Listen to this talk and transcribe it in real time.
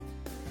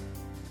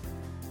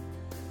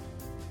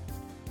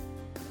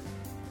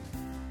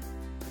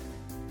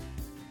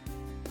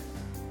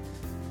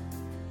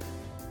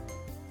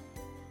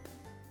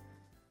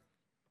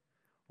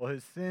Well,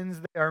 his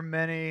sins they are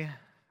many,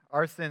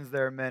 our sins they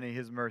are many,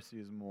 his mercy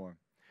is more.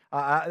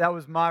 That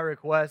was my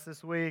request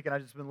this week, and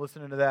I've just been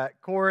listening to that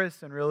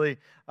chorus and really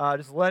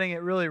just letting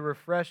it really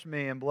refresh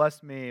me and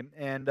bless me.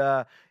 And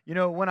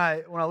when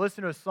I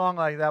listen to a song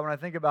like that, when I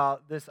think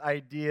about this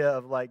idea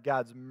of like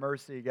God's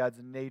mercy, God's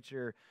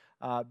nature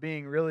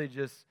being really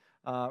just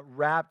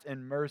wrapped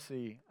in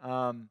mercy,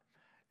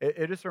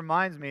 it just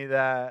reminds me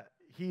that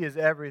He is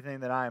everything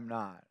that I am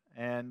not,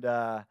 and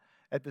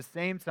at the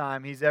same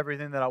time, He's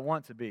everything that I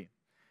want to be.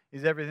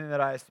 He's everything that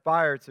I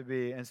aspire to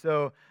be. And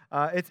so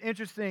it's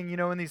interesting,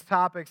 when these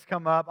topics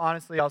come up,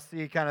 honestly, I'll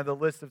see kind of the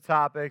list of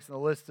topics and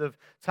the list of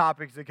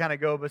topics that kind of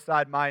go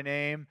beside my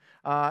name.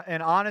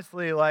 And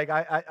honestly, like,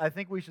 I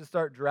think we should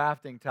start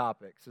drafting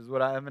topics is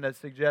what I'm going to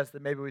suggest,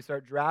 that maybe we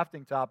start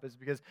drafting topics,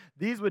 because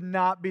these would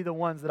not be the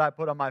ones that I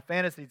put on my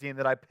fantasy team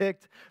that I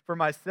picked for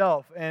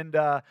myself. And,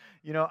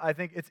 I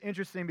think it's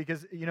interesting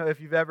because, if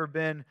you've ever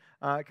been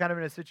kind of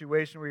in a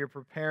situation where you're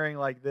preparing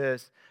like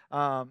this,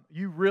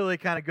 you really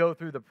kind of go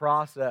through the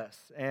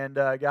process, and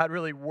God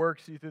really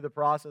works you through the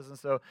process. And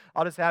so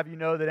I'll just have you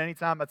know that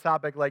anytime a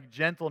topic like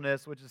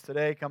gentleness, which is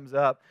today, comes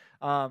up,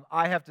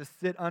 I have to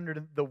sit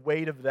under the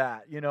weight of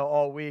that,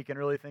 all week, and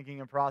really thinking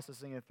and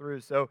processing it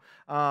through. So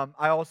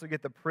I also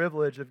get the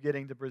privilege of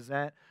getting to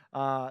present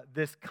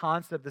this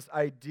concept, this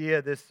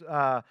idea, this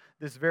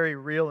very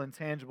real and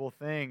tangible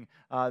thing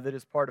that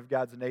is part of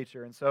God's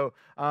nature. And so,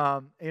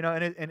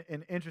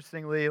 and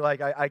interestingly, like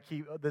I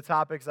keep the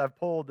topics I've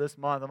pulled this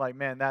month, I'm like,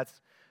 man,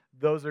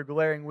 those are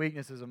glaring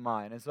weaknesses of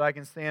mine. And so I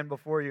can stand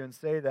before you and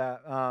say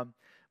that.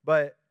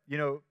 But,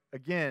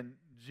 again,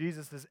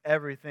 Jesus is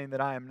everything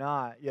that I am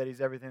not, yet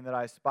He's everything that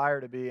I aspire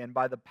to be. And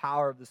by the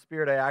power of the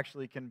Spirit, I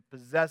actually can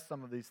possess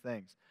some of these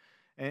things.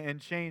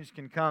 And change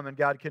can come, and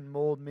God can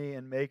mold me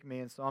and make me,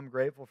 and so I'm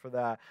grateful for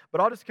that.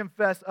 But I'll just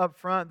confess up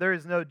front, there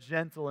is no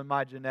gentle in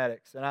my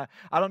genetics. And I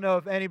don't know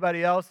if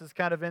anybody else is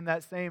kind of in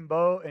that same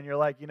boat, and you're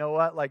like, you know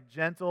what, like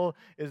gentle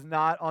is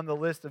not on the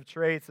list of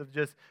traits of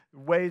just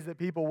ways that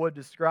people would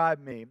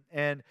describe me.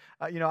 And,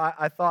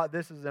 I thought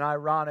this is an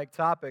ironic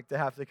topic to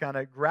have to kind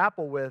of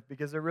grapple with,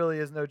 because there really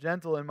is no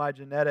gentle in my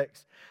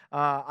genetics.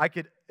 I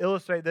could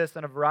illustrate this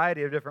in a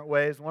variety of different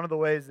ways. One of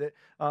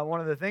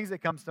the things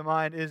that comes to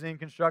mind is in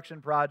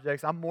construction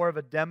projects. I'm more of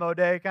a demo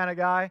day kind of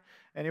guy.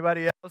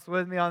 Anybody else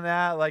with me on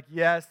that? Like,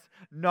 yes,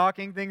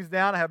 knocking things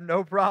down, I have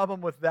no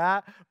problem with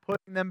that.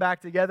 Putting them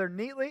back together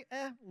neatly,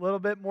 a little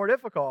bit more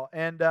difficult.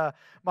 And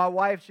my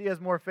wife, she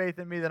has more faith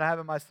in me than I have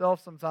in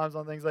myself sometimes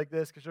on things like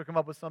this, because she'll come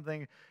up with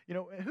something,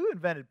 who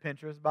invented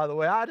Pinterest, by the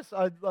way?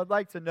 I'd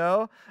like to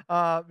know,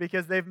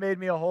 because they've made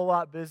me a whole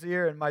lot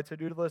busier and my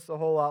to-do list a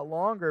whole lot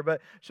longer.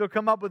 But she'll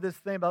come up with this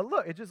thing about,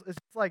 look, it's just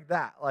like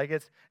that.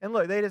 And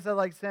look, they just have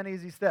like 10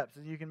 easy steps,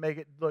 and you can make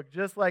it look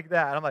just like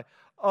that. And I'm like,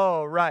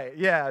 oh, right,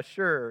 yeah,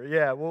 sure,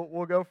 yeah,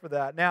 we'll go for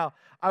that. Now,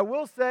 I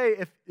will say,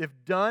 if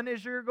done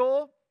is your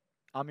goal,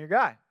 I'm your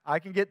guy. I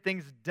can get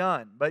things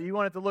done. But you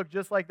want it to look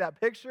just like that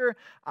picture?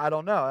 I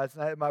don't know.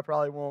 I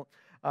probably won't.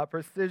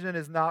 Precision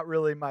is not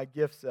really my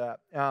gift set.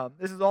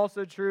 This is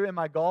also true in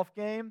my golf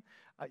game.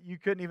 You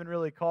couldn't even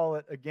really call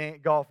it a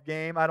golf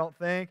game, I don't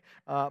think.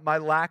 My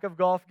lack of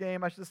golf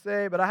game, I should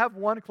say. But I have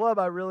one club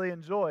I really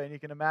enjoy, and you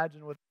can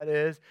imagine what that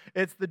is.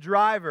 It's the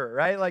driver,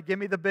 right? Like, give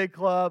me the big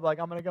club. Like,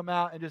 I'm going to come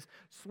out and just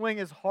swing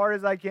as hard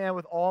as I can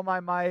with all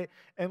my might.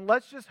 And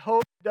let's just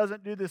hope it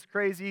doesn't do this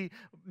crazy,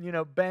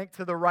 bank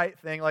to the right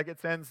thing like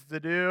it tends to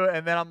do.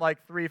 And then I'm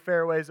like 3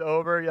 fairways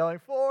over, yelling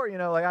 4,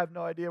 like I have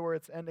no idea where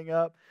it's ending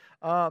up.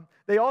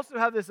 They also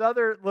have this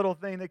other little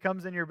thing that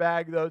comes in your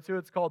bag, though, too.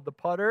 It's called the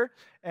putter,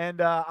 and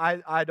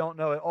I don't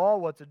know at all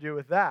what to do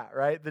with that,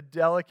 right? The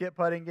delicate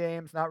putting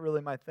game is not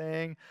really my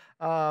thing,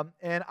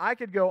 and I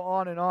could go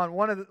on and on.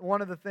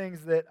 One of the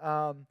things that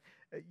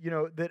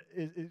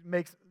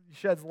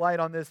sheds light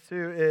on this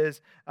too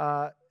is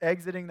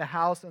exiting the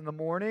house in the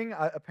morning.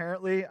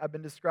 Apparently, I've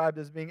been described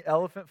as being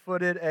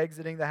elephant-footed,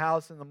 exiting the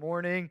house in the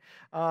morning.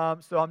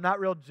 So I'm not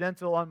real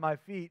gentle on my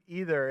feet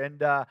either.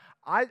 And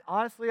I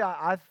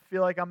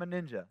feel like I'm a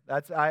ninja.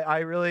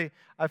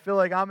 I feel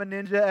like I'm a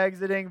ninja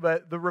exiting.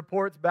 But the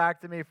reports back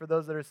to me for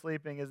those that are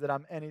sleeping is that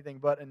I'm anything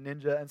but a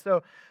ninja. And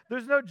so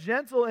there's no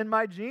gentle in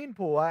my gene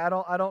pool. I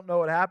don't know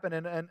what happened.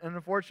 And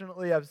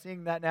unfortunately, I've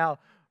seen that now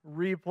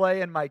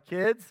replay in my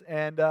kids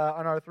and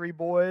on our 3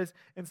 boys,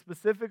 and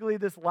specifically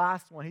this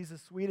last one. He's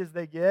as sweet as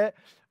they get,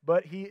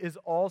 but he is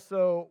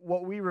also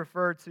what we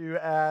refer to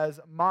as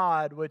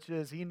mod, which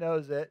is, he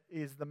knows it,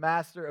 he's the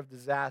master of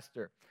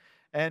disaster.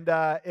 And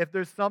if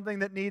there's something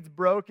that needs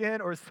broken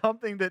or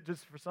something that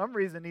just for some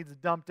reason needs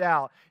dumped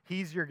out,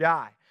 he's your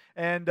guy.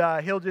 And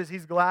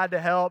he's glad to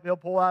help. He'll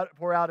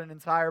pour out an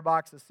entire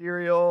box of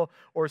cereal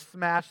or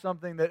smash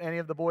something that any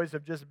of the boys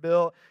have just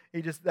built.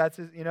 That's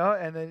his,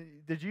 and then,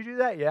 did you do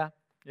that? Yeah,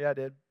 I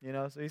did,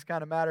 so he's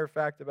kind of matter of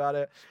fact about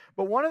it.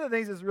 But one of the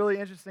things that's really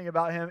interesting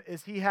about him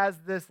is he has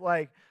this,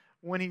 like,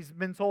 when he's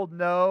been told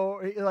no,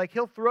 like,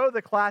 he'll throw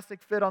the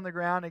classic fit on the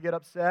ground and get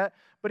upset,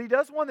 but he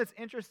does one that's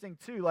interesting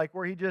too, like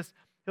where he'll just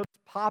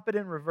pop it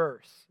in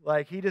reverse.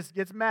 Like, he just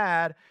gets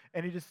mad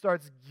and he just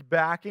starts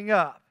backing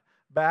up.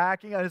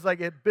 backing up. It's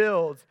like it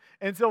builds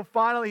until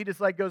finally he just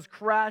like goes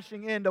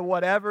crashing into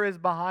whatever is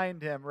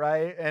behind him,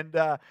 right?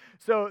 And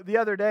so the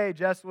other day,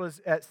 Jess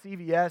was at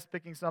CVS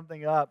picking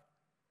something up,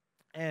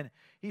 and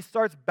he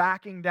starts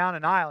backing down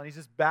an aisle, and he's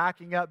just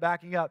backing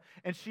up.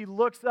 And she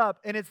looks up,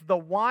 and it's the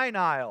wine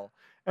aisle.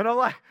 And I'm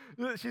like,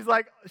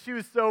 she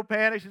was so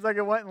panicked. She's like,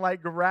 I went and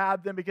like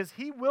grabbed him because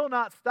he will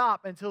not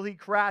stop until he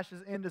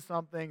crashes into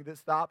something that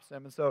stops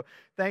him. And so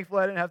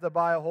thankfully I didn't have to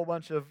buy a whole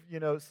bunch of,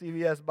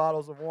 CVS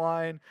bottles of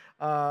wine.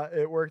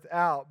 It worked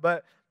out.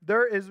 But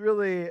there is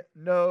really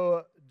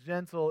no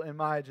gentle in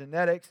my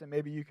genetics, and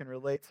maybe you can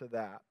relate to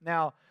that.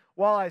 Now,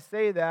 while I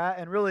say that,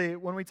 and really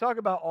when we talk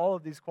about all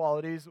of these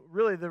qualities,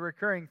 really the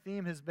recurring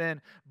theme has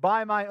been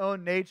by my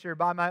own nature,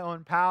 by my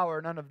own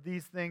power, none of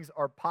these things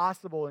are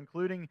possible,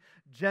 including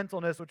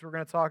gentleness, which we're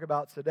going to talk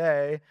about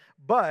today.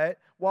 But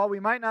while we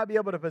might not be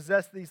able to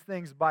possess these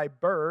things by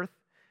birth,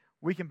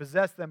 we can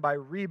possess them by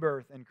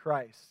rebirth in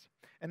Christ.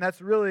 And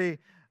that's really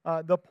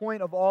the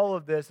point of all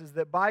of this, is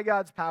that by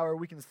God's power,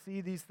 we can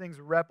see these things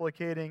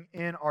replicating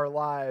in our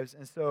lives.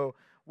 And so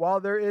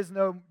while there is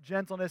no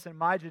gentleness in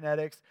my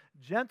genetics,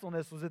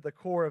 gentleness was at the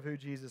core of who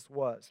Jesus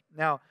was.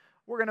 Now,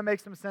 we're going to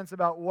make some sense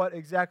about what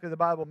exactly the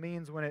Bible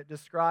means when it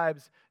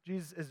describes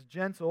Jesus as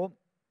gentle,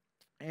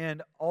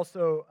 and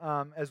also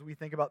as we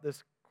think about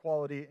this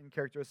quality and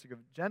characteristic of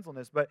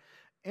gentleness. But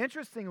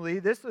interestingly,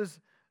 this is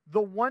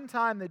the one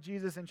time that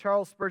Jesus, and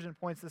Charles Spurgeon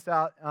points this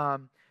out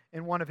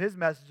in one of his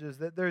messages,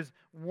 that there's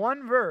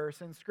one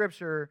verse in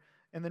Scripture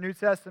in the New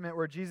Testament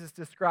where Jesus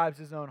describes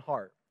his own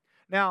heart.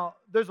 Now,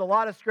 there's a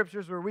lot of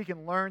scriptures where we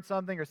can learn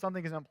something or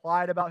something is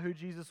implied about who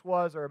Jesus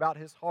was or about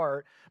his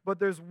heart, but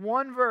there's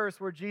one verse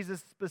where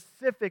Jesus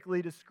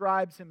specifically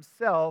describes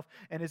himself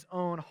and his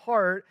own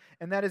heart,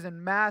 and that is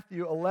in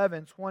Matthew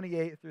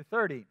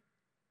 11:28-30.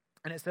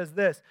 And it says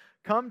this,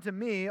 "Come to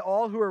me,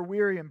 all who are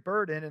weary and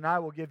burdened, and I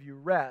will give you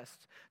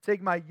rest.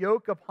 Take my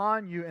yoke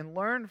upon you and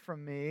learn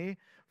from me,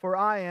 for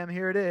I am,"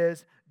 here it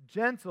is,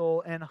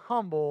 "gentle and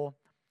humble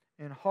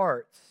in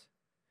heart.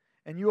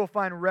 And you will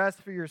find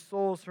rest for your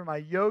souls, for my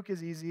yoke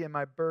is easy and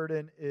my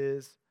burden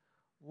is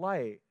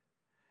light."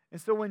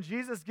 And so when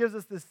Jesus gives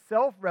us this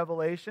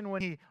self-revelation,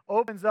 when he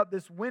opens up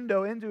this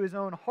window into his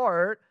own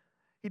heart,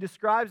 he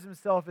describes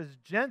himself as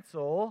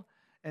gentle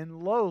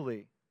and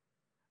lowly.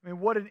 I mean,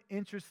 what an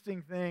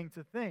interesting thing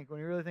to think when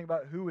you really think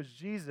about who is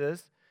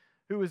Jesus,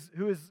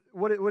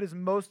 what is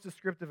most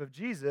descriptive of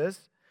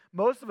Jesus.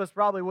 Most of us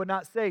probably would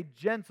not say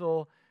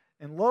gentle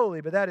and lowly,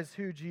 but that is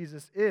who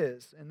Jesus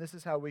is, and this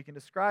is how we can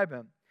describe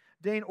him.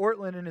 Dane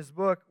Ortland, in his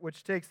book,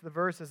 which takes the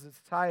verse as its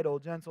title,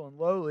 Gentle and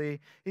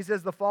Lowly, he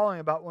says the following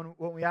about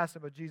when we asked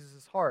about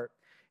Jesus' heart.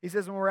 He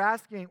says, when we're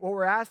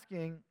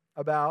asking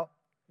about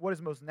what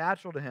is most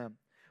natural to him,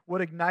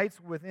 what ignites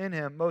within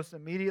him most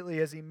immediately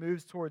as he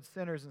moves towards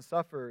sinners and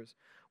sufferers,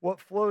 what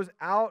flows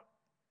out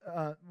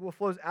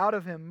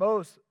of him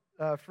most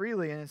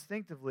freely and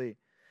instinctively.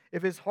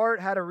 If his heart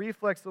had a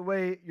reflex the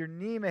way your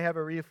knee may have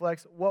a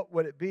reflex, what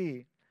would it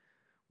be?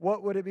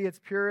 What would it be?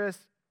 Its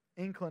purest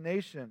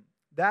inclination.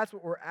 That's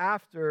what we're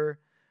after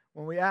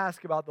when we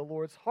ask about the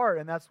Lord's heart.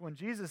 And that's when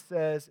Jesus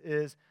says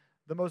is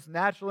the most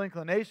natural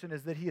inclination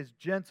is that he is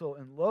gentle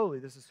and lowly.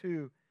 This is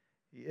who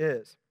he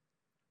is.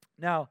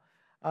 Now,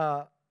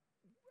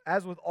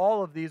 as with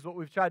all of these, what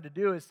we've tried to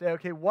do is say,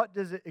 okay, what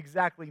does it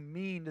exactly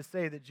mean to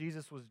say that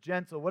Jesus was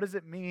gentle? What does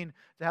it mean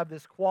to have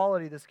this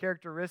quality, this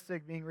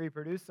characteristic being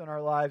reproduced in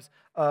our lives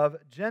of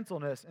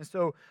gentleness? And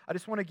so I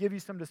just want to give you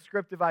some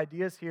descriptive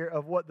ideas here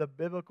of what the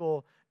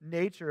biblical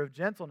nature of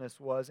gentleness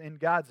was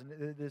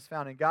that is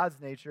found in God's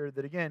nature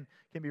that, again,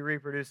 can be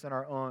reproduced in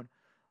our own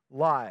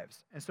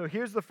lives. And so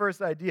here's the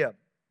first idea.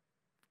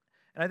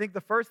 And I think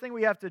the first thing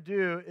we have to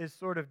do is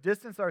sort of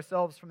distance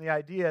ourselves from the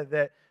idea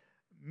that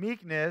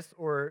meekness,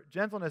 or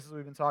gentleness as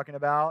we've been talking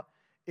about,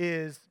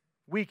 is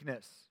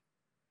weakness.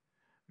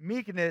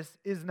 Meekness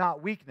is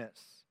not weakness.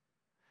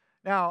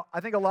 Now, I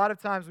think a lot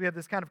of times we have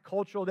this kind of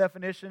cultural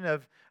definition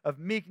of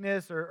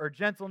meekness or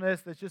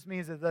gentleness that just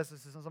means that this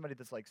is somebody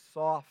that's like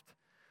soft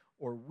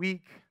or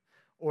weak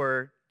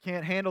or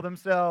can't handle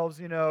themselves,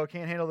 can't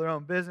handle their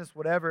own business,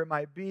 whatever it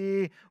might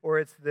be, or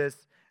it's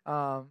this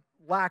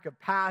lack of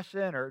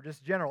passion or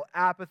just general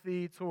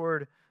apathy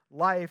toward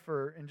life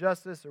or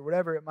injustice or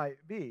whatever it might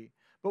be.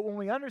 But when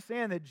we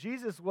understand that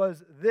Jesus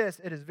was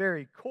this at his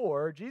very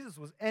core, Jesus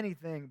was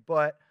anything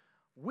but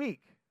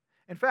weak.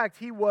 In fact,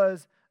 he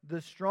was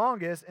the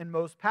strongest and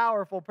most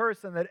powerful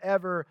person that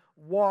ever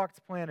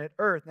walked planet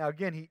Earth. Now,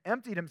 again, he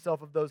emptied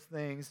himself of those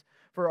things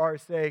for our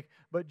sake,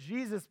 but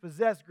Jesus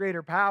possessed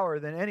greater power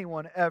than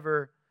anyone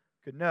ever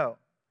could know.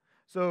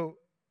 So,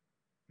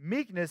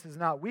 meekness is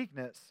not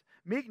weakness.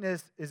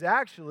 Meekness is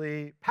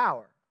actually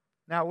power.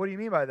 Now, what do you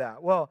mean by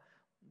that? Well,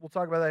 we'll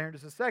talk about that here in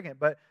just a second.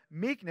 But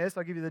meekness,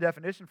 I'll give you the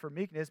definition for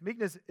meekness.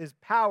 Meekness is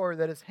power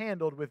that is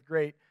handled with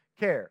great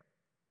care.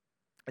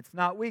 It's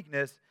not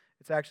weakness.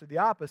 It's actually the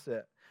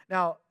opposite.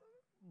 Now,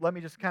 let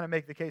me just kind of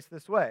make the case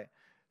this way.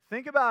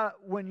 Think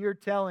about when you're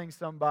telling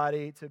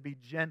somebody to be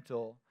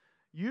gentle.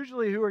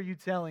 Usually, who are you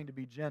telling to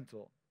be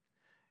gentle?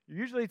 You're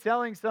usually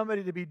telling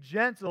somebody to be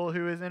gentle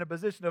who is in a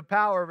position of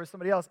power over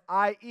somebody else,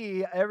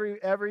 i.e.,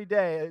 every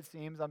day, it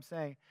seems, I'm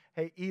saying,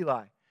 hey,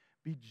 Eli,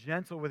 be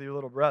gentle with your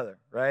little brother,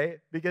 right?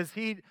 Because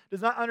he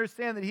does not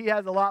understand that he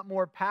has a lot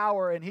more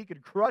power and he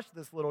could crush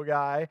this little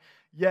guy,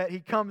 yet he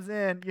comes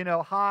in,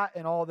 hot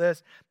and all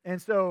this.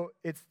 And so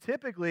it's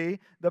typically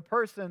the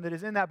person that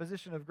is in that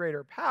position of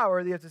greater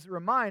power that you have to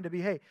remind to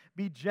be, hey,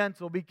 be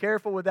gentle, be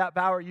careful with that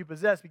power you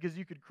possess because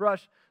you could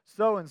crush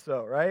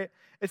so-and-so, right?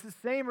 It's the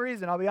same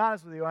reason, I'll be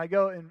honest with you, when I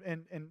go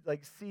and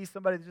like see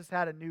somebody that just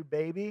had a new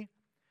baby,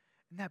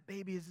 and that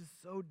baby is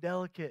just so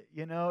delicate,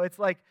 It's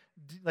like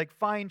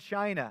fine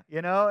china,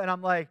 And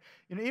I'm like,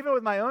 even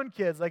with my own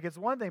kids, like it's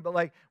one thing, but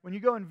like when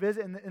you go and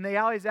visit, and they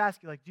always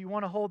ask you, like, do you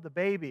want to hold the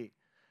baby?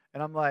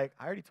 And I'm like,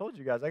 I already told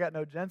you guys, I got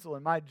no gentle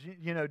in my,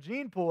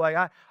 gene pool.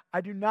 Like I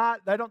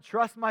don't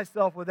trust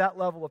myself with that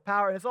level of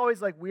power. And it's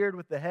always like weird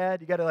with the head.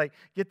 You got to like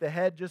get the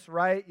head just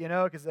right,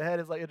 because the head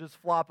is like, it'll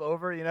just flop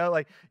over,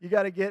 like you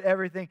got to get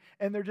everything.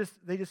 And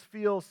they just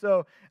feel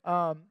so,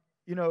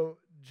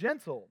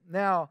 gentle.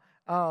 Now,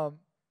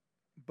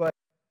 but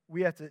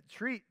we have to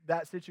treat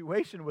that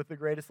situation with the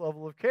greatest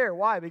level of care.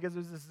 Why? Because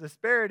there's this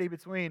disparity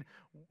between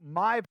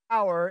my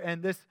power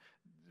and this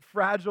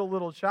fragile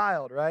little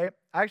child, right?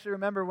 I actually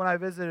remember when I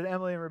visited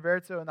Emily and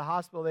Roberto in the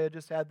hospital, they had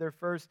just had their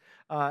first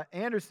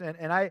Anderson,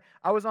 and I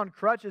was on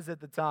crutches at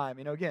the time.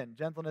 Again,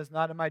 gentleness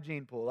not in my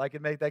gene pool. I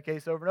could make that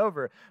case over and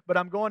over. But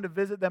I'm going to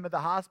visit them at the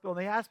hospital,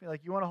 and they asked me, like,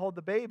 you want to hold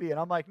the baby? And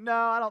I'm like, no,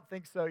 I don't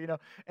think so,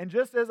 And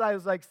just as I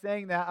was, like,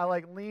 saying that, I,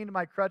 like, leaned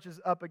my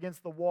crutches up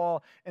against the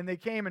wall, and they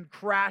came and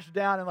crashed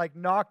down and, like,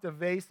 knocked a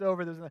vase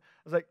over. I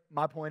was like,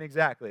 my point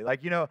exactly. Like,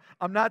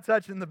 I'm not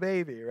touching the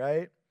baby,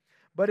 right?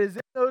 But is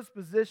in those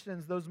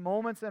positions, those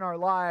moments in our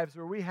lives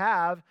where we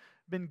have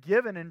been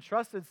given and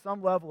trusted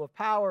some level of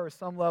power or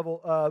some level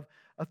of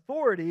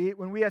authority,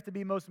 when we have to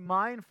be most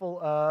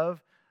mindful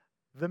of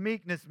the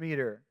meekness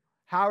meter.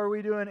 How are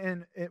we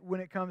doing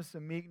when it comes to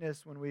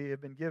meekness when we have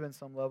been given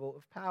some level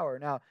of power?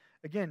 Now,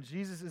 again,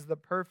 Jesus is the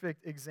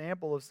perfect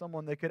example of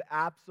someone that could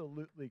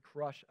absolutely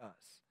crush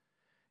us,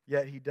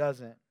 yet he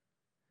doesn't.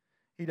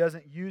 He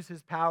doesn't use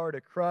his power to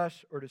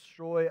crush or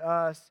destroy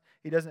us.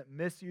 He doesn't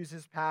misuse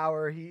his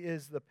power. He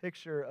is the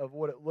picture of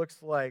what it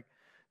looks like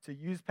to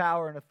use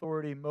power and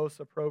authority most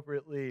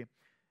appropriately,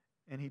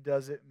 and he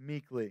does it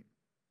meekly.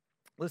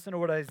 Listen to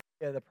what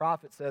Isaiah the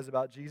prophet says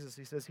about Jesus.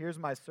 He says, here's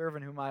my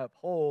servant whom I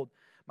uphold,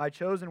 my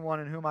chosen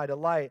one in whom I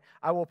delight.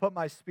 I will put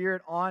my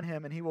spirit on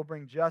him, and he will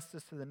bring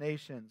justice to the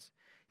nations.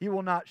 He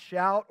will not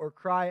shout or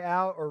cry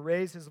out or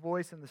raise his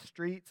voice in the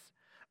streets.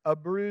 A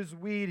bruised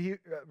reed he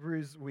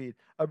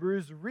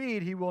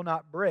will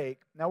not break.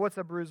 Now, what's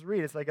a bruised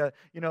reed? It's like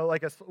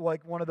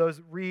like one of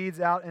those reeds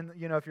out in,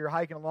 if you're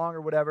hiking along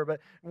or whatever, but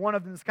one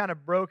of them is kind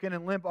of broken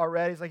and limp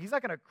already. He's like, he's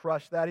not going to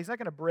crush that. He's not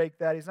going to break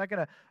that. He's not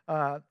going to,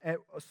 a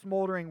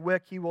smoldering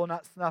wick he will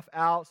not snuff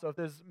out. So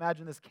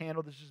imagine this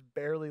candle that's just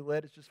barely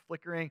lit. It's just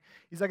flickering.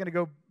 He's not going to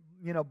go,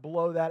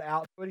 blow that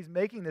out. But he's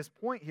making this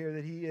point here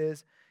that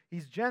he's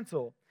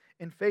gentle.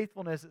 In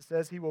faithfulness, it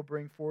says he will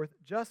bring forth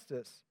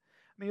justice.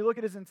 I mean, you look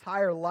at his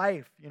entire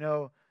life,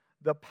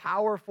 the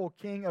powerful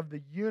king of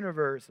the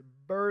universe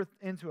birthed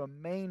into a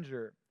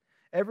manger.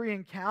 Every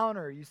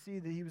encounter, you see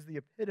that he was the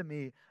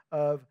epitome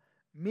of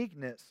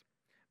meekness.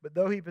 But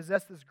though he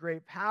possessed this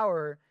great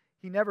power,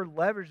 he never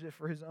leveraged it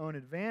for his own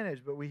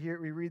advantage. But we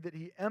read that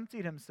he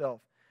emptied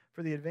himself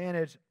for the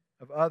advantage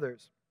of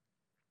others.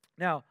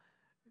 Now,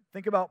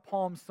 think about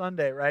Palm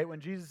Sunday, right? When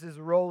Jesus is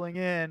rolling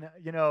in,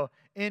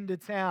 into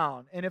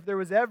town. And if there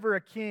was ever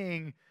a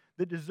king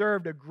that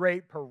deserved a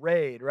great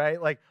parade,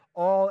 right? Like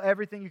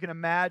everything you can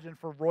imagine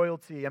for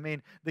royalty. I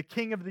mean, the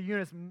king of the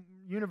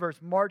universe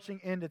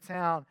marching into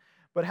town.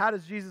 But how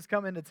does Jesus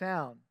come into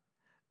town?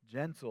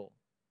 Gentle,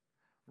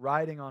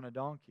 riding on a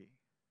donkey.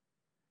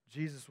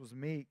 Jesus was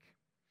meek.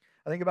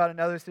 I think about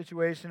another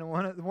situation, and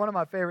one of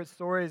my favorite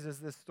stories is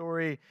this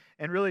story,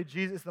 and really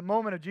the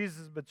moment of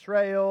Jesus'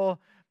 betrayal.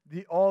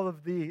 All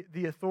of the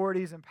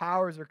authorities and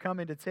powers are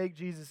coming to take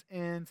Jesus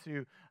in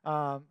to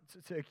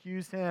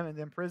accuse him and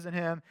imprison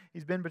him.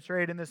 He's been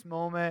betrayed in this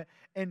moment.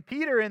 And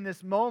Peter, in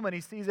this moment, he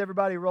sees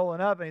everybody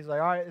rolling up, and he's like,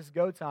 all right, it's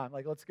go time.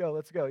 Like, let's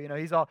go.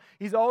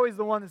 He's always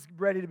the one that's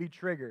ready to be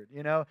triggered,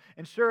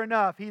 And sure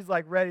enough, he's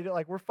like ready to,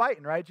 like, we're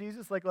fighting, right,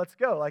 Jesus? Like, let's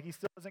go. Like, he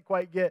still doesn't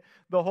quite get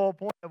the whole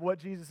point of what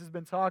Jesus has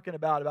been talking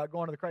about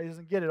going to the cross. He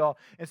doesn't get it all.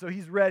 And so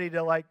he's ready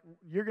to, like,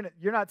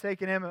 you're not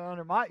taking him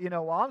under my,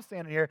 while I'm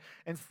standing here,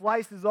 and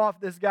slices off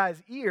this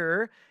guy's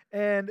ear.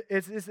 And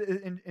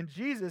and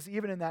Jesus,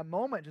 even in that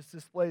moment, just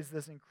displays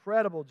this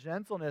incredible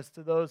gentleness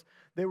to those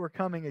that were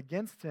coming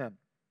against him.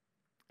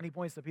 And he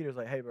points to Peter, he's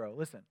like, hey, bro,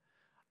 listen,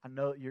 I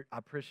know I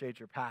appreciate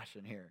your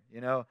passion here.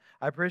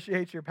 I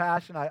appreciate your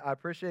passion. I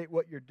appreciate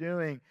what you're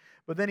doing.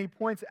 But then he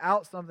points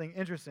out something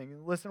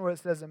interesting. Listen to what it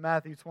says in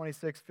Matthew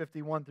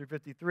 26:51 through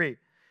 53.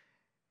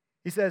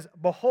 He says,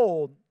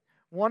 behold,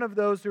 one of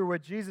those who were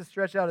with Jesus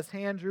stretched out his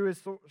hand, drew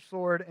his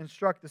sword, and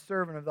struck the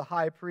servant of the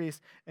high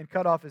priest and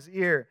cut off his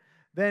ear.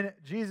 Then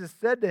Jesus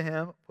said to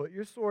him, "Put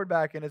your sword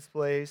back in its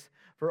place,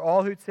 for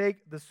all who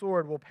take the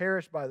sword will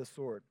perish by the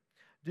sword.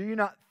 Do you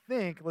not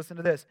think," listen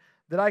to this,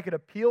 "that I could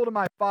appeal to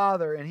my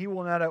Father, and he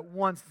will not at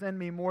once send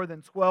me more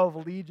than 12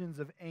 legions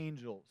of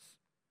angels?"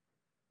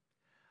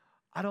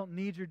 I don't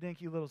need your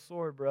dinky little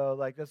sword, bro.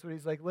 Like, that's what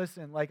he's like.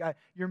 Listen, like,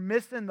 you're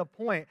missing the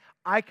point.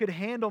 I could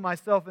handle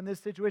myself in this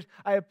situation.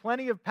 I have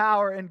plenty of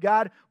power, and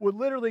God would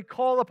literally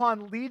call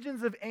upon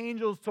legions of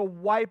angels to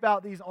wipe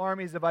out these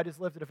armies if I just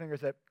lifted a finger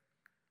and said,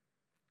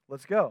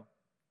 "Let's go."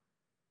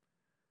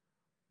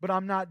 But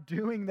I'm not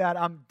doing that.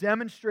 I'm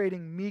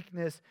demonstrating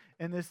meekness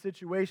in this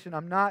situation.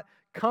 I'm not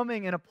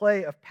coming in a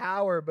play of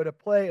power, but a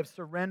play of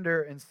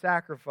surrender and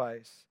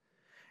sacrifice.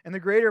 And the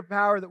greater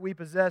power that we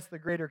possess, the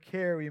greater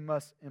care we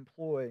must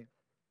employ.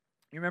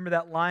 You remember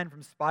that line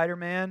from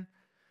Spider-Man?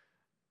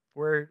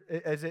 Where,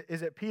 is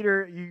it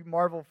Peter? You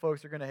Marvel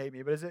folks are going to hate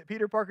me, but is it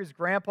Peter Parker's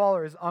grandpa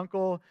or his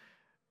uncle?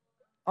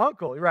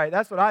 Uncle, right,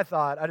 that's what I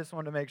thought. I just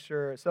wanted to make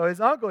sure. So his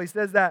uncle, he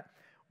says that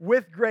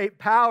with great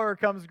power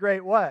comes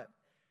great what?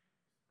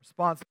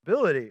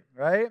 Responsibility,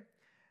 right?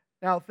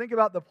 Now think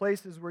about the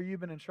places where you've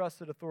been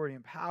entrusted authority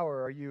and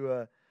power. Are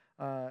you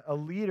a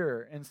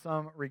leader in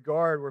some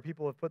regard where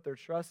people have put their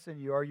trust in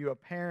you? Are you a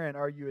parent?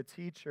 Are you a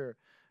teacher?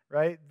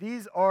 Right?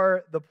 These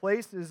are the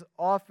places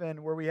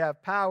often where we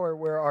have power,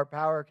 where our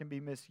power can be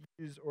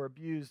misused or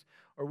abused,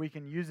 or we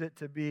can use it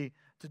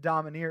to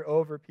domineer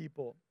over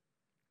people.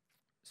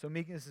 So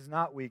meekness is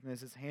not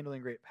weakness, it's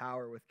handling great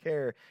power with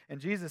care.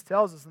 And Jesus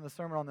tells us in the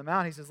Sermon on the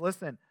Mount, he says,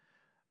 listen,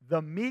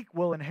 the meek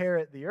will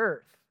inherit the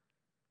earth.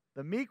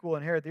 The meek will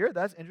inherit the earth.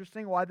 That's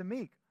interesting. Why the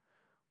meek?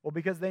 Well,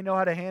 because they know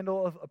how to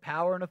handle a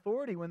power and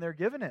authority when they're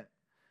given it.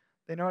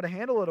 They know how to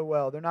handle it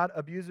well. They're not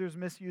abusers,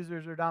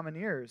 misusers, or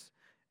domineers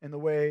in the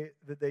way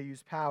that they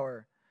use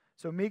power.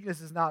 So meekness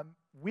is not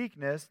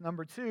weakness.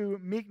 Number two,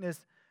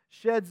 meekness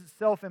sheds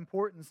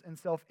self-importance and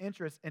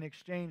self-interest in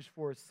exchange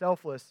for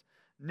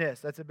selflessness.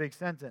 That's a big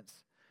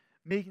sentence.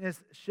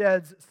 Meekness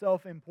sheds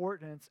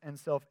self-importance and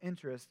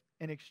self-interest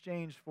in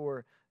exchange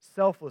for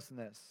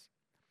selflessness.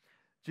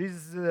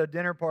 Jesus is at a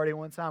dinner party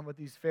one time with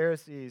these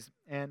Pharisees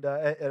and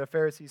at a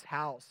Pharisee's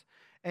house.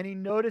 And he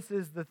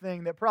notices the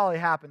thing that probably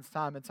happens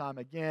time and time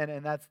again,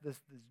 and that's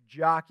this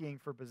jockeying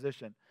for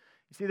position.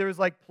 You see, there was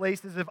like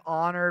places of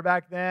honor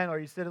back then, or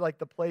you sit at like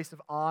the place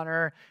of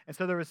honor. And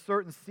so there was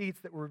certain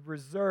seats that were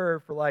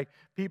reserved for like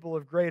people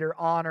of greater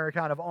honor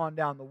kind of on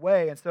down the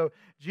way. And so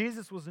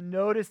Jesus was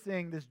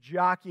noticing this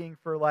jockeying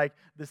for like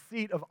the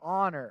seat of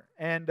honor.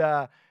 And,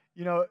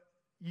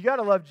 you got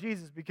to love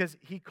Jesus because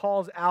he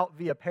calls out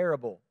via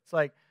parable. It's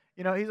like,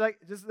 he's like,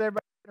 just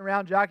everybody sitting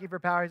around jockeying for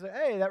power. He's like,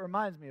 hey, that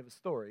reminds me of a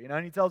story,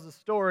 and he tells a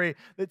story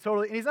that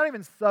totally, and he's not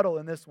even subtle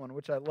in this one,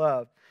 which I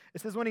love.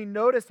 It says, when he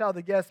noticed how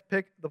the guests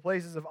picked the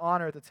places of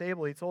honor at the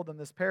table, he told them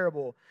this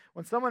parable.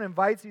 When someone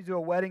invites you to a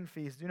wedding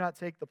feast, do not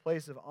take the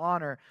place of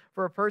honor,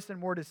 for a person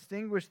more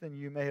distinguished than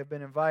you may have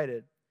been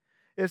invited.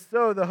 If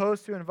so, the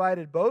host who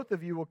invited both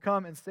of you will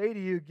come and say to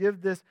you,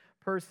 give this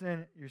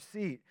person your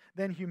seat.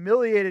 Then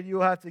humiliated, you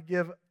will have to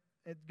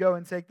go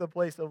and take the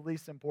place of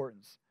least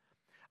importance.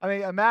 I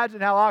mean,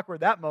 imagine how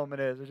awkward that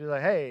moment is. It's just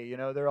like, hey,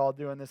 they're all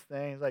doing this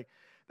thing. He's like,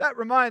 that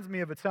reminds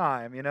me of a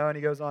time, and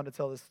he goes on to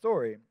tell this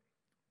story.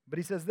 But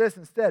he says this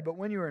instead, but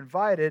when you are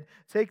invited,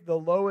 take the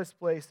lowest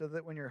place so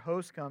that when your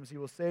host comes, he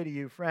will say to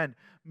you, friend,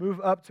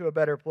 move up to a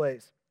better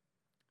place.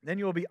 Then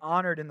you will be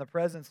honored in the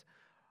presence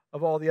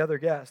of all the other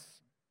guests.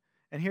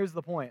 And here's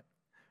the point.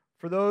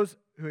 For those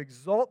who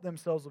exalt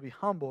themselves will be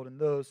humbled, and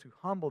those who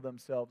humble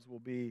themselves will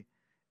be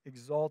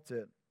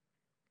exalted.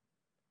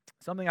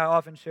 Something I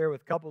often share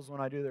with couples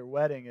when I do their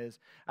wedding is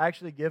I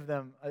actually give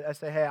them, I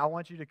say, hey, I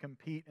want you to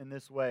compete in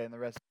this way in the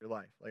rest of your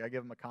life. Like I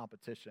give them a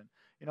competition.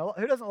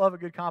 Who doesn't love a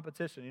good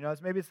competition?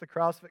 Maybe it's the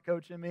CrossFit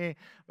coach in me,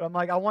 but I'm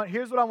like,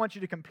 here's what I want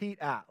you to compete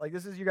at. Like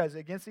this is you guys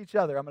against each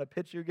other. I'm going to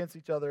pitch you against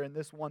each other in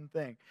this one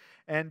thing.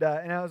 And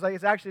I was like,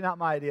 it's actually not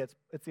my idea.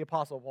 It's the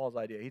Apostle Paul's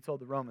idea. He told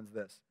the Romans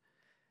this.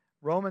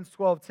 Romans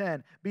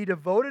 12:10, be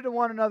devoted to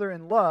one another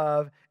in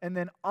love, and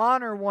then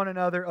honor one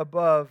another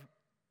above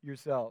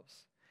yourselves.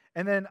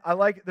 And then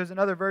there's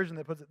another version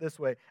that puts it this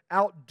way,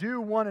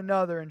 outdo one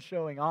another in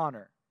showing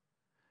honor.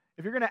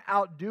 If you're going to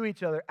outdo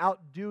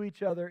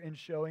each other in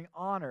showing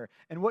honor.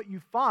 And what you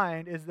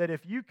find is that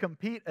if you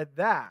compete at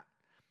that,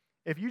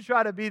 if you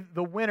try to be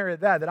the winner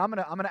at that I'm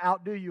going to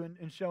outdo you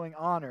in showing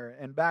honor,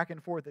 and back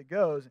and forth it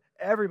goes,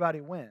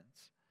 everybody wins.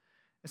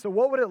 And so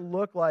what would it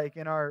look like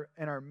in our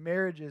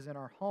marriages, in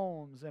our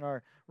homes, in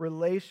our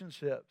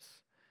relationships,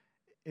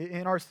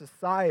 in our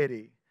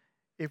society,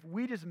 if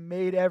we just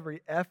made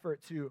every effort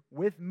to,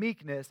 with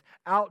meekness,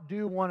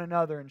 outdo one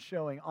another in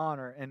showing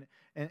honor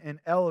and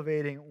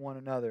elevating one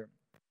another?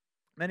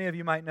 Many of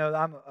you might know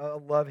that I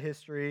love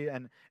history,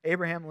 and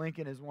Abraham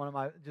Lincoln is one of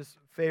my just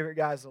favorite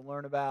guys to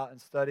learn about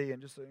and study,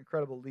 and just an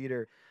incredible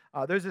leader.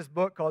 There's this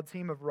book called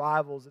Team of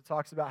Rivals that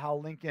talks about how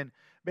Lincoln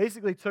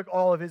basically took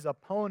all of his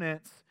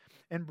opponents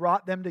and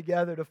brought them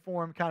together to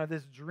form kind of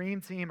this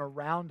dream team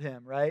around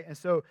him, right? And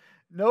so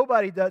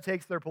Nobody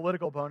takes their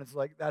political opponents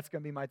like, that's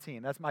going to be my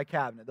team. That's my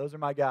cabinet. Those are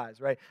my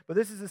guys, right? But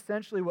this is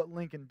essentially what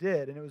Lincoln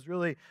did. And it was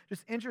really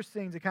just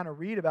interesting to kind of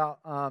read about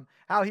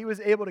how he was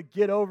able to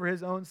get over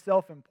his own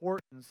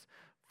self-importance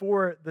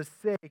for the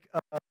sake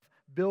of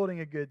building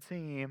a good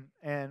team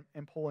and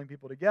pulling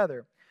people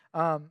together.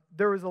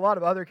 There was a lot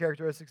of other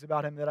characteristics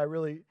about him that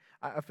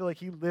I feel like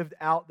he lived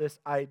out this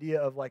idea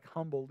of like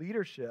humble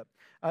leadership.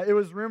 It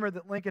was rumored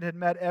that Lincoln had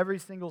met every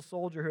single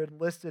soldier who had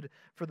enlisted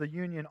for the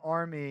Union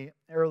Army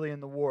early in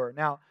the war.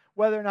 Now,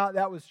 whether or not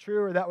that was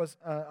true or that was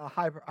a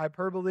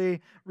hyperbole,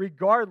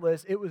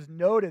 regardless, it was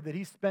noted that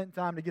he spent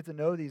time to get to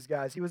know these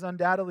guys. He was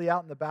undoubtedly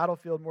out in the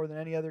battlefield more than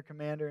any other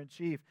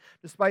commander-in-chief,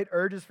 despite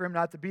urges for him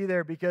not to be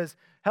there because,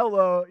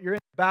 hello, you're in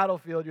the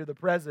battlefield, you're the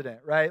president,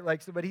 right?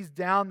 But he's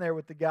down there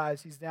with the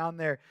guys. He's down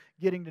there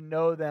getting to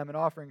know them and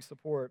offering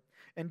support.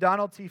 In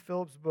Donald T.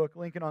 Phillips' book,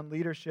 Lincoln on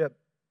Leadership,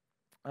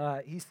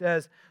 he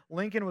says,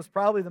 Lincoln was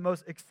probably the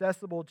most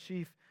accessible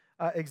chief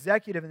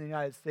executive in the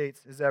United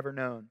States has ever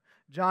known.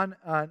 John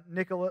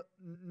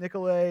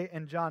Nicolay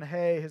and John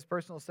Hay, his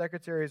personal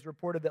secretaries,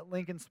 reported that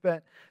Lincoln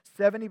spent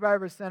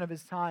 75% of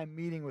his time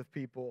meeting with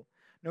people.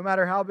 No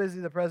matter how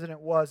busy the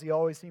president was, he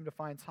always seemed to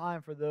find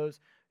time for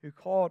those who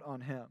called on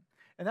him.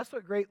 And that's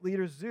what great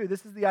leaders do.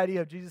 This is the idea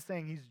of Jesus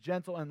saying he's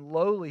gentle and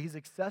lowly. He's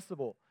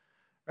accessible.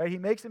 Right? He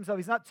makes himself,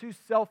 he's not too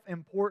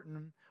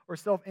self-important or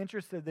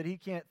self-interested that he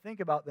can't think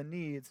about the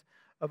needs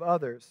of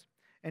others.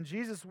 And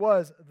Jesus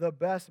was the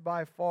best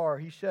by far.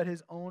 He shed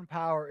his own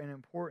power and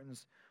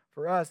importance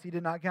for us. He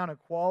did not count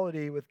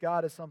equality with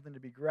God as something to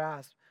be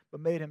grasped,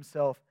 but made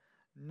himself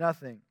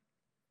nothing.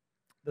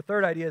 The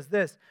third idea is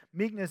this: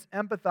 meekness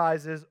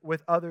empathizes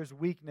with others'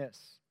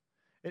 weakness.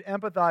 It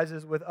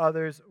empathizes with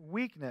others'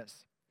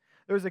 weakness.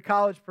 There was a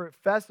college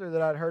professor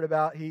that I'd heard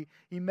about. He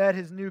met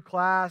his new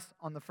class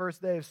on the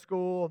first day of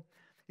school.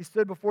 He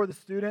stood before the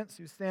students.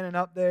 He was standing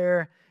up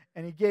there,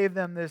 and he gave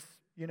them this,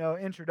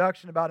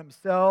 introduction about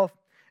himself.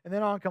 And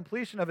then on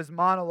completion of his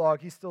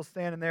monologue, he's still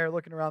standing there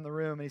looking around the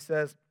room, and he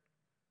says,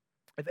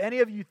 "If any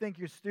of you think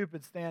you're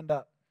stupid, stand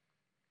up."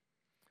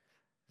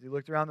 As he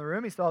looked around the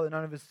room, he saw that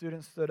none of his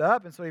students stood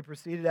up, and so he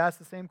proceeded to ask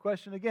the same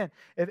question again.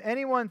 "If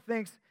anyone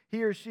thinks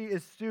he or she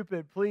is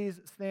stupid, please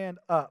stand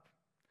up."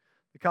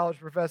 The college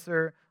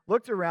professor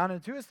looked around,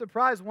 and to his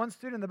surprise, one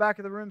student in the back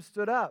of the room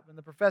stood up, and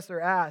the professor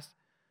asked,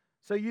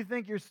 "So you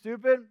think you're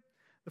stupid?"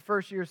 The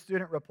first-year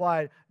student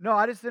replied, "No,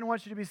 I just didn't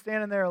want you to be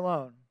standing there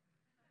alone."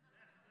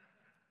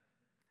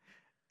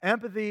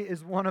 Empathy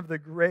is one of the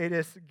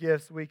greatest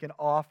gifts we can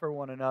offer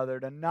one another,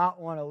 to not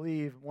want to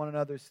leave one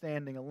another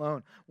standing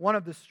alone. One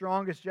of the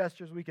strongest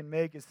gestures we can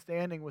make is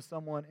standing with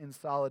someone in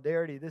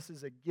solidarity. This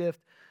is a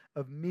gift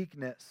of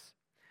meekness.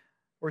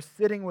 Or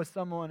sitting with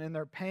someone in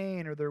their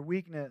pain or their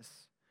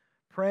weakness,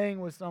 praying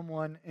with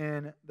someone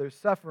in their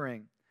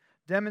suffering,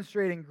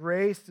 demonstrating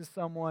grace to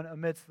someone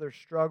amidst their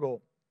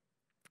struggle,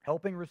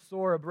 helping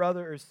restore a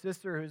brother or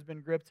sister who's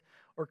been gripped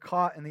or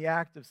caught in the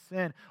act of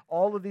sin.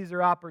 All of these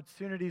are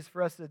opportunities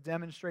for us to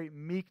demonstrate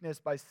meekness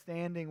by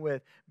standing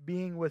with,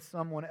 being with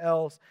someone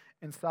else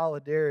in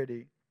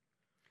solidarity.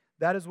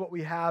 That is what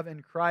we have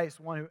in Christ,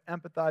 one who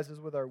empathizes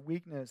with our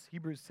weakness.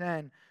 Hebrews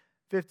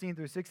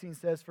 10:15-16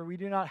 says, "For we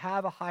do not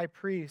have a high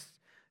priest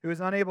who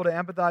is unable to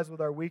empathize with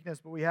our weakness,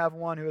 but we have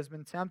one who has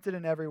been tempted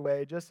in every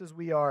way, just as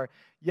we are,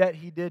 yet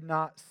he did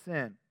not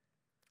sin.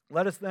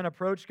 Let us then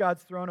approach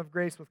God's throne of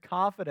grace with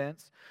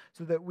confidence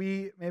so that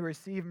we may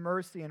receive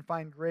mercy and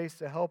find grace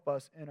to help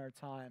us in our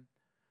time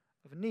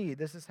of need."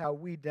 This is how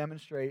we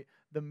demonstrate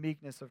the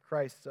meekness of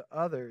Christ to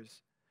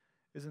others,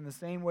 is in the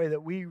same way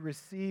that we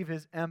receive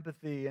his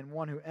empathy and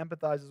one who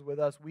empathizes with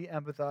us, we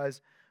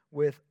empathize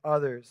with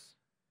others.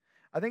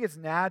 I think it's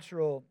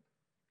natural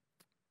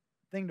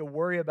thing to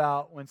worry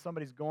about when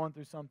somebody's going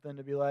through something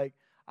to be like,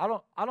 I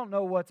don't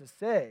know what to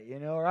say,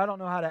 or I don't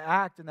know how to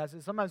act. And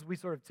that's sometimes we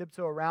sort of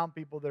tiptoe around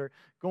people that are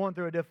going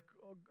through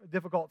a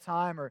difficult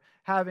time or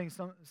having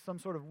some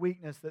sort of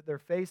weakness that they're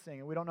facing,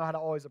 and we don't know how to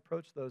always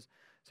approach those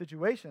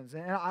situations.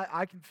 And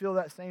I can feel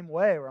that same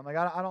way where I'm like,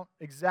 I don't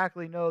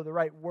exactly know the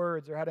right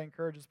words or how to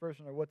encourage this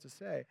person or what to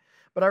say.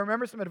 But I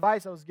remember some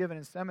advice I was given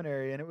in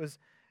seminary, and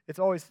it's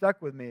always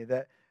stuck with me,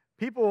 that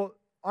people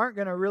aren't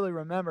going to really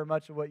remember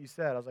much of what you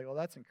said. I was like, well,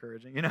 that's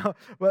encouraging,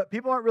 But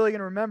people aren't really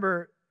going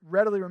to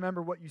readily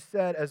remember what you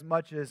said as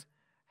much as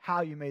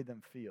how you made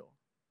them feel.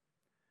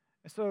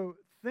 And so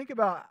think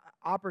about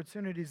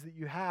opportunities that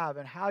you have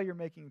and how you're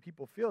making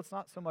people feel. It's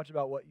not so much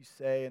about what you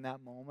say in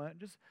that moment,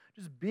 just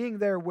being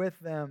there with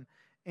them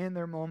in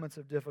their moments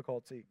of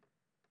difficulty.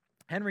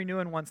 Henry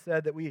Nouwen once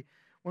said that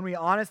when we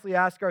honestly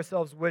ask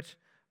ourselves which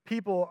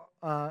people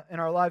in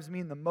our lives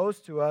mean the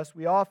most to us,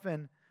 we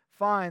often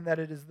find that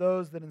it is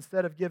those that,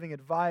 instead of giving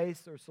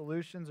advice or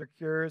solutions or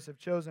cures, have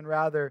chosen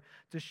rather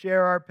to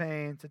share our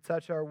pain, to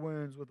touch our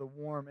wounds with a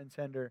warm and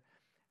tender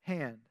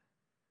hand.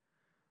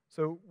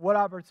 So what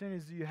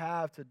opportunities do you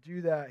have to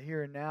do that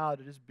here and now,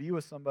 to just be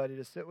with somebody,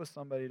 to sit with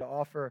somebody, to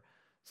offer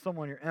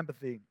someone your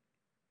empathy?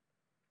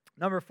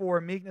 Number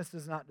 4, meekness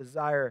does not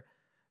desire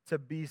to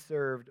be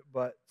served,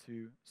 but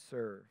to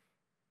serve.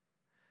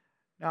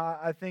 Now,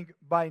 I think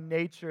by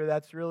nature,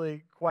 that's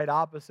really quite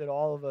opposite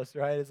all of us,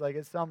 right? It's like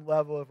at some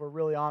level, if we're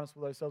really honest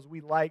with ourselves,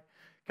 we like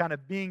kind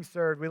of being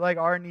served. We like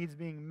our needs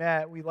being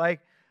met. We like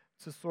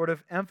to sort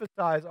of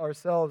emphasize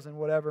ourselves in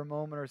whatever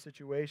moment or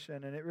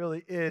situation. And it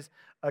really is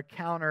a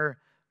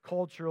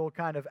counter-cultural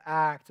kind of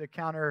act, it's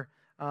counter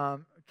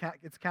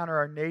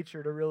our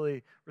nature to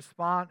really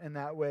respond in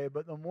that way.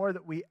 But the more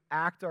that we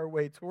act our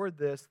way toward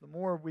this, the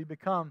more we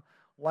become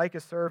like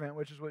a servant,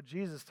 which is what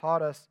Jesus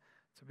taught us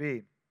to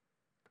be.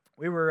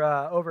 We were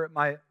over at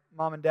my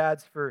mom and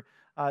dad's for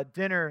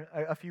dinner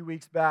a few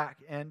weeks back,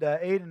 and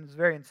Aiden is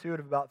very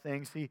intuitive about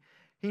things. He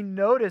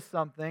noticed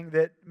something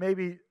that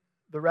maybe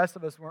the rest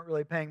of us weren't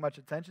really paying much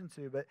attention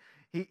to, but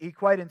he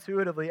quite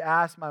intuitively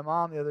asked my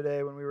mom the other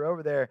day when we were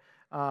over there.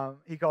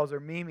 He calls her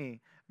Mimi.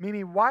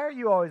 Mimi, why are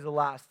you always the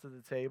last to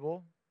the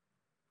table?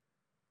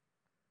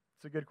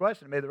 It's a good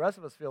question. It made the rest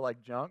of us feel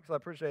like junk, so I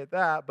appreciate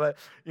that. But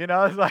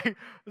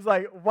it's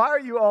like, why are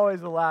you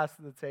always the last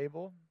to the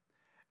table?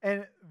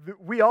 And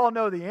we all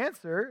know the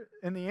answer,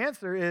 and the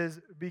answer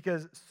is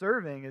because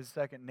serving is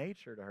second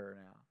nature to her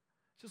now.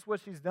 It's just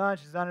what she's done.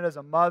 She's done it as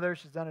a mother.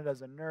 She's done it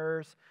as a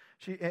nurse.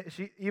 She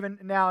even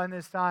now in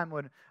this time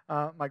when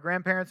my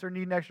grandparents are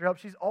needing extra help,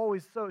 she's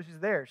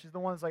there. She's the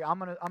one that's like, I'm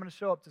gonna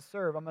show up to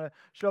serve. I'm gonna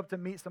show up to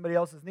meet somebody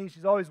else's needs.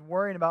 She's always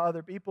worrying about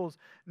other people's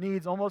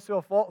needs, almost to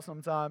a fault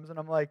sometimes. And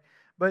I'm like,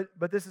 but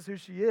this is who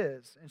she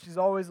is, and she's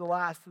always the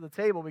last to the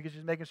table because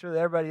she's making sure that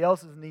everybody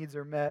else's needs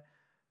are met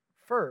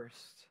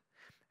first.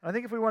 I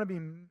think if we want to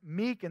be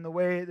meek in the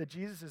way that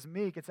Jesus is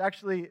meek, it's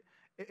actually,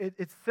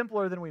 it's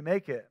simpler than we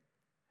make it.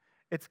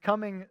 It's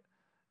coming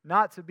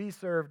not to be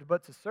served,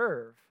 but to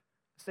serve.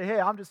 Say, hey,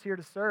 I'm just here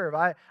to serve.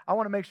 I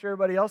want to make sure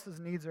everybody else's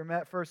needs are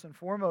met first and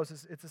foremost.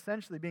 It's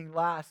essentially being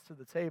last to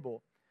the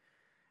table.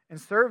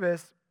 And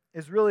service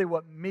is really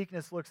what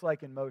meekness looks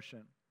like in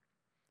motion.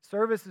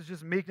 Service is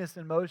just meekness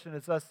in motion.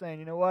 It's us saying,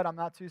 you know what, I'm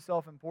not too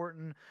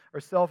self-important or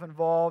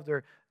self-involved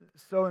or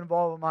so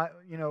involved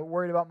with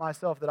worried about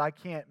myself that I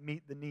can't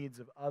meet the needs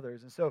of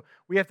others. And so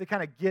we have to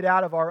kind of get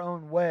out of our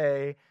own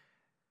way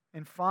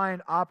and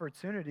find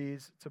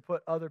opportunities to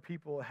put other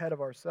people ahead of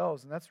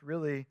ourselves. And that's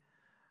really,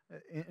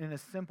 in a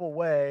simple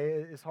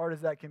way, as hard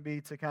as that can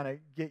be to kind of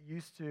get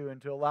used to and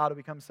to allow to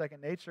become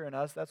second nature in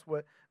us, that's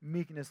what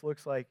meekness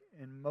looks like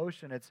in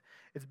motion. It's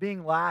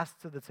being last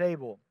to the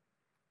table.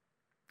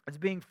 It's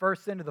being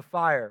first into the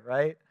fire,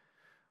 right?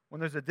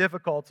 When there's a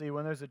difficulty,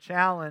 when there's a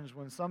challenge,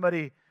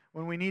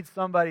 when we need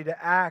somebody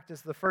to act,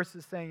 it's the first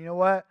is saying, you know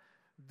what?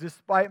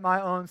 Despite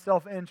my own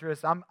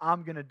self-interest, I'm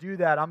going to do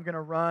that. I'm going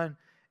to run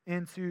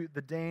into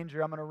the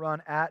danger. I'm going to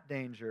run at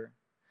danger.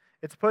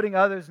 It's putting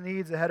others'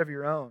 needs ahead of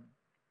your own.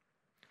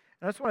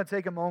 And I just want to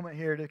take a moment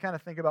here to kind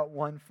of think about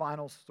one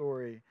final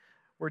story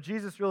where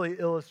Jesus really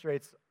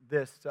illustrates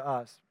this to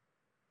us.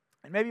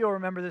 And maybe you'll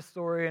remember this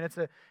story,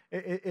 and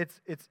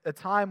it's a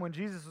time when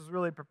Jesus was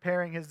really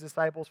preparing his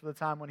disciples for the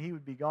time when he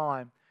would be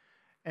gone.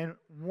 And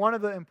one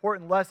of the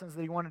important lessons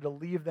that he wanted to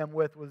leave them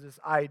with was this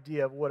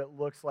idea of what it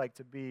looks like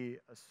to be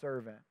a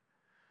servant.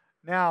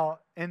 Now,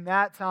 in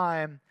that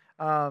time,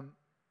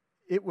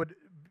 it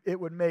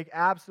would make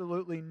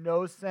absolutely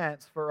no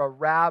sense for a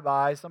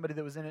rabbi, somebody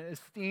that was in an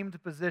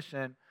esteemed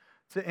position,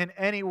 to in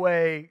any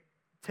way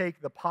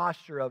take the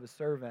posture of a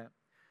servant.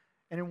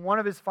 And in one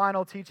of his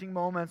final teaching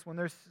moments, when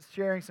they're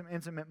sharing some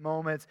intimate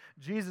moments,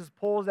 Jesus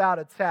pulls out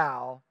a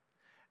towel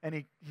and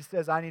he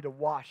says, I need to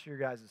wash your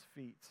guys'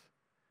 feet.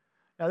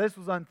 Now, this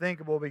was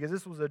unthinkable because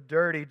this was a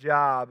dirty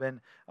job,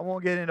 and I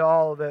won't get into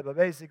all of it, but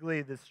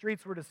basically the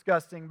streets were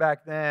disgusting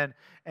back then,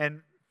 and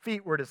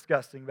feet were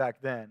disgusting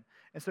back then.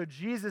 And so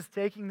Jesus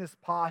taking this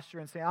posture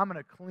and saying, I'm going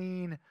to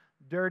clean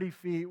dirty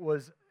feet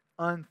was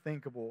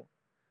unthinkable.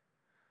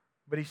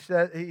 But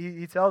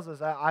he tells us,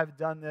 I've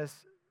done this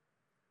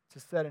to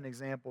set an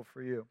example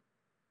for you.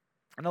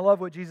 And I love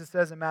what Jesus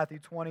says in Matthew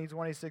 20,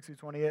 26 through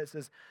 28. It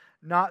says,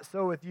 not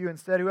so with you.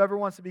 Instead, whoever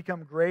wants to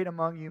become great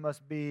among you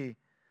must be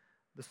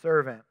the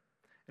servant.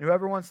 And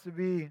whoever wants to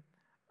be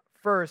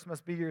first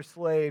must be your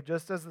slave,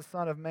 just as the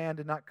Son of Man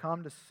did not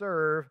come to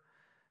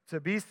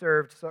be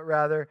served,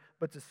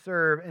 but to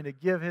serve and to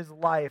give his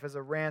life as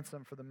a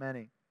ransom for the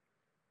many.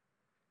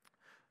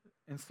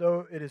 And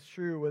so it is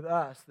true with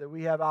us that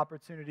we have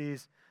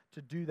opportunities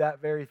to do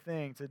that very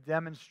thing, to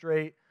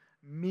demonstrate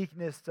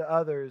meekness to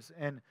others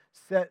and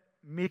set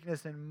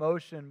meekness in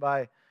motion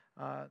by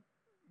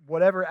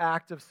whatever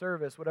act of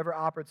service, whatever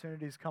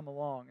opportunities come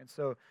along. And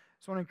so I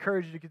just want to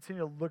encourage you to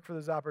continue to look for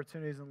those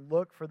opportunities and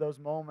look for those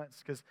moments,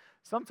 because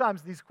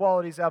sometimes these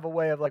qualities have a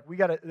way of they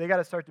got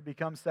to start to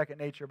become second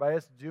nature by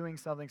us doing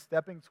something,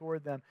 stepping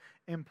toward them,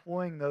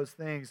 employing those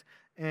things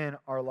in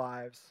our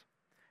lives.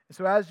 And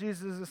so as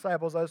Jesus'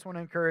 disciples, I just want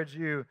to encourage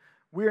you,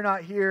 we are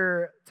not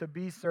here to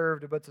be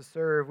served, but to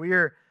serve. We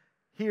are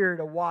here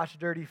to wash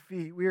dirty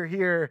feet. We are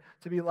here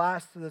to be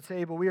last to the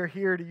table. We are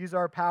here to use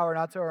our power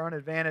not to our own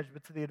advantage,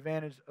 but to the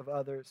advantage of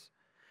others.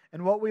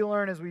 And what we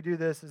learn as we do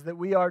this is that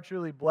we are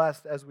truly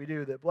blessed as we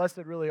do, that blessed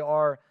really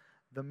are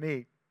the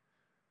meek.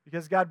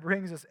 Because God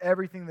brings us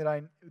everything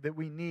that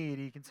we need.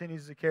 He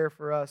continues to care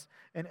for us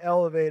and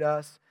elevate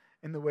us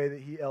in the way that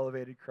he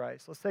elevated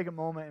Christ. Let's take a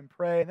moment and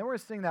pray, and then we're going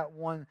to sing that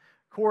one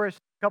chorus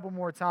a couple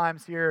more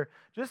times here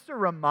just to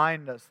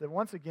remind us that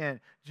once again,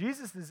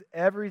 Jesus is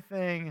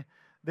everything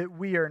that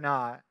we are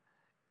not.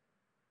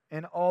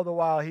 And all the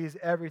while, he's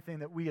everything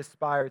that we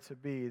aspire to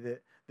be,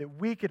 that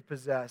we could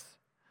possess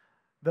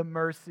the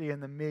mercy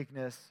and the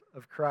meekness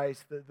of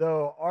Christ, that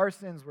though our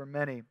sins were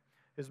many,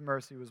 his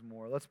mercy was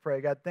more. Let's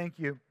pray. God, thank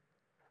you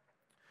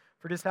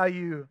for just how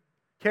you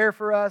care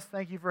for us.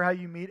 Thank you for how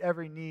you meet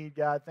every need,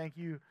 God. Thank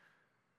you